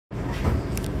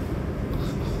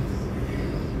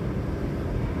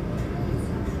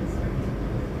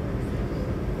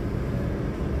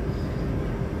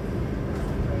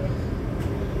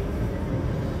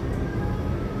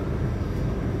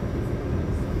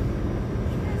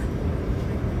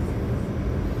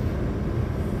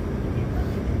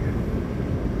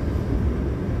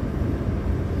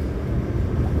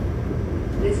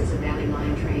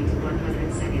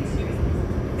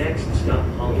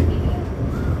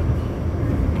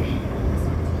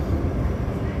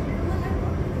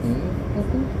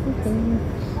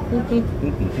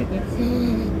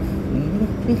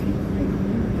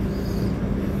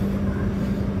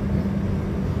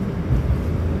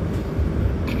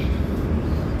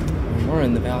We're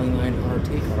in the Valley Line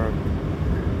LRT car.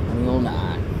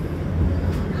 109.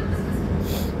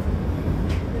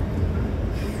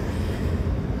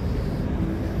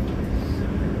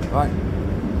 Alright,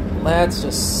 let's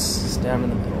just stand in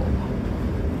the middle.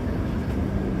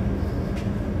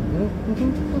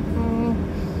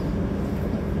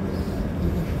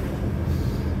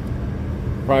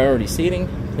 Priority seating.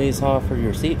 Please offer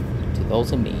your seat to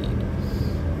those in need.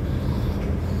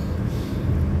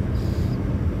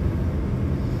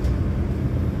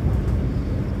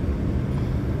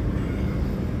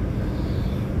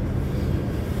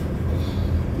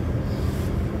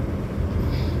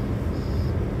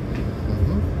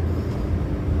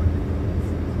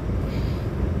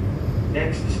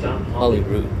 Next stop,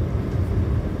 Hollywood.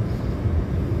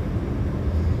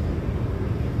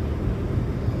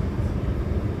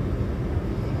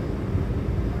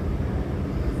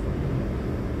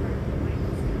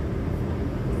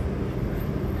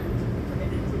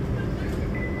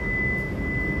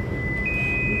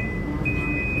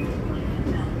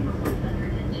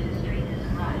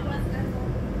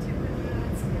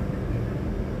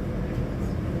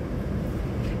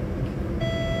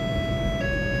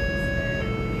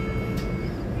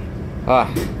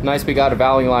 Nice we got a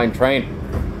Valley Line train.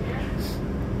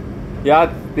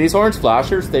 Yeah, these orange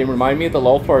flashers, they remind me of the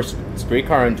low-floor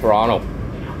streetcar in Toronto.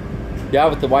 Yeah,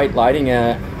 with the white lighting,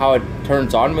 how it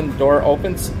turns on when the door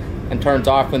opens and turns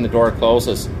off when the door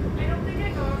closes. I don't think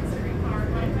I go on the streetcar,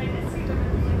 but I did see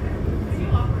them in the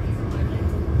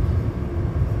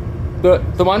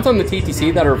operate. The ones on the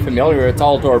TTC that are familiar, it's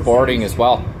all door boarding as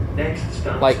well. Next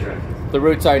stop, Like the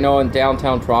routes I know in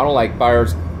downtown Toronto, like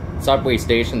bars, subway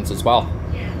stations as well.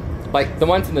 Like the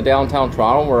ones in the downtown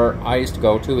Toronto where I used to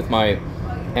go to with my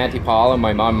Auntie Paula and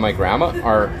my mom and my grandma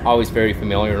are always very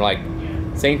familiar. Like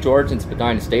St. George and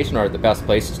Spadina Station are the best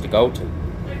places to go to.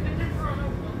 I've been to Toronto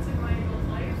once in my adult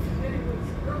life, and it was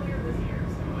earlier this year,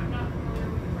 so I'm not familiar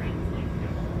with the trains like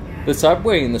that. The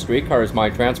subway and the streetcar is my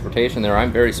transportation there.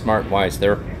 I'm very smart and wise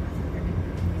there.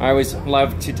 I always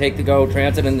love to take the GO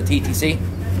Transit and the TTC.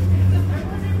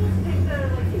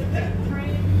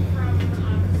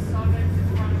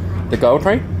 The GO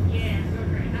train? Yeah, GO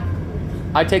train. That's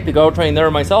cool. I take the GO train there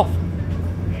myself.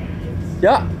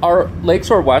 Yeah, our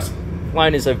Lakeshore West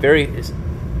line is a very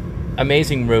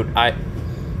amazing route. I've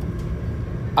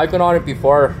been on it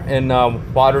before in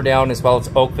Waterdown as well as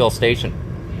Oakville Station.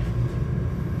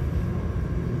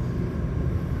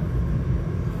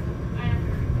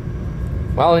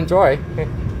 Well, enjoy.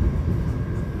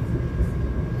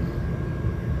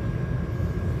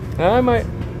 I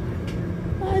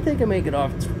think I make it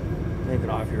off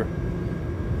here.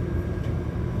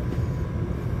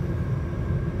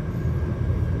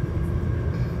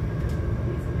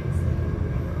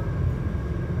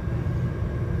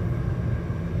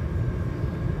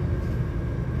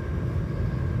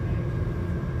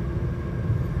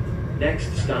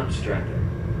 Next stop, Strathearn.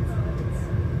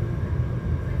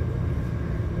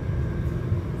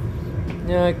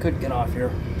 Yeah, I could get off here.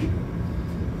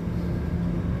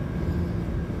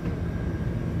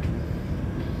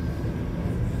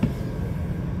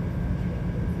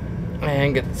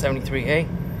 And get the 73A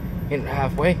in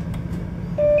halfway.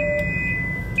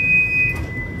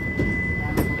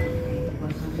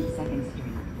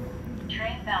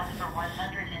 Train bound for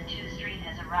 102 Street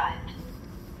has arrived.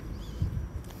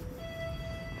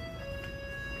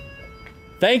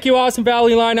 Thank you, awesome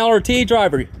Valley Line LRT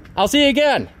driver. I'll see you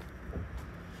again.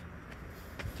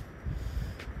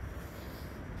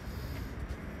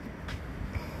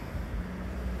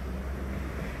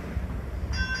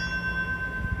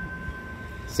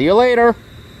 See you later.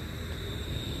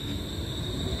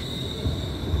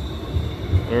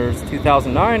 There's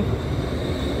 2009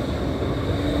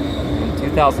 and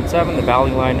 2007, the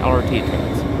Valley Line LRT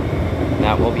trains. And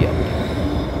that will be it.